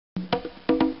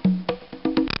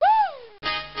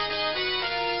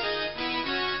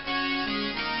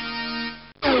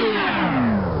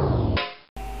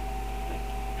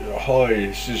Hi,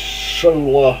 this is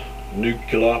solar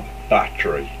nuclear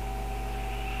battery.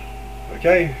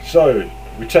 Okay, so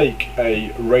we take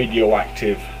a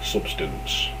radioactive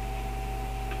substance.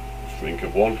 Think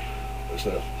of one. It's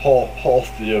a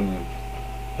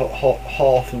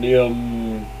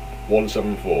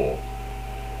Hafnium-174.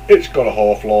 It's got a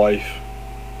half-life.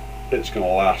 It's going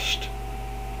to last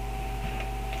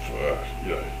for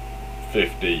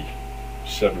 50,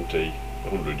 70,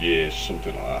 100 years,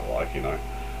 something like that.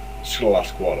 It's going to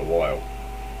last quite a while.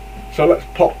 So let's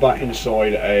pop that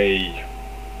inside a,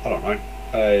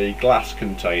 a glass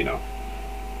container,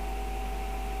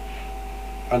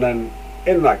 and then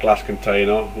in that glass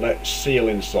container let's seal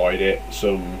inside it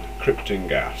some krypton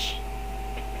gas.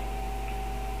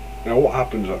 Now what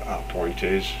happens at that point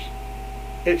is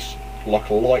it's like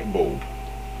a light bulb.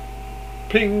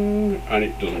 Ping! And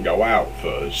it doesn't go out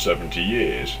for 70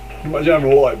 years. Imagine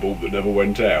having a light bulb that never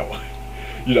went out.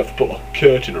 You'd have to put like a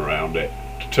curtain around it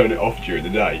to turn it off during the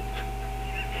day.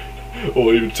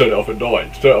 Or even turn it off at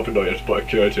night. To turn it off at night you have to put a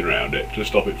curtain around it to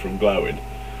stop it from glowing.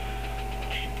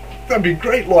 That'd be a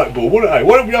great light bulb, wouldn't it?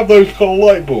 Why don't we have those kind of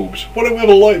light bulbs? Why don't we have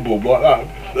a light bulb like that?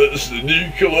 That's the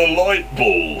nuclear light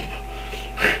bulb.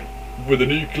 With a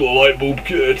nuclear light bulb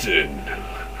curtain.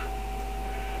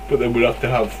 But then we'd have to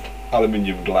have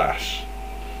aluminium glass.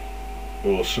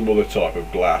 Or some other type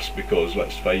of glass, because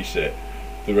let's face it,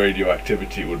 the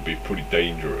radioactivity would be pretty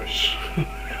dangerous.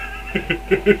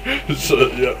 So,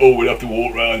 yeah, or we'd have to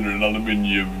walk around in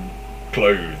aluminium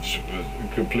clothes,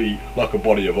 complete like a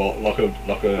body of like a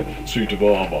suit of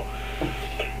armour.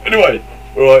 Anyway,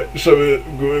 right. So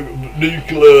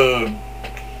nuclear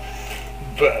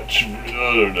battery,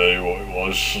 I don't know what it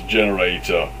was,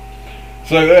 generator.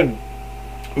 So then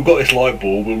we've got this light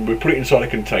bulb and we put it inside a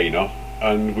container,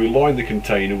 and we line the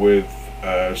container with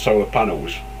solar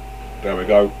panels. There we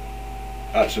go.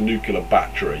 That's a nuclear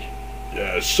battery.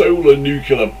 Yeah, solar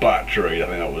nuclear battery. I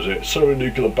think that was it. Solar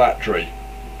nuclear battery.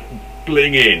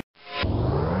 Bling in.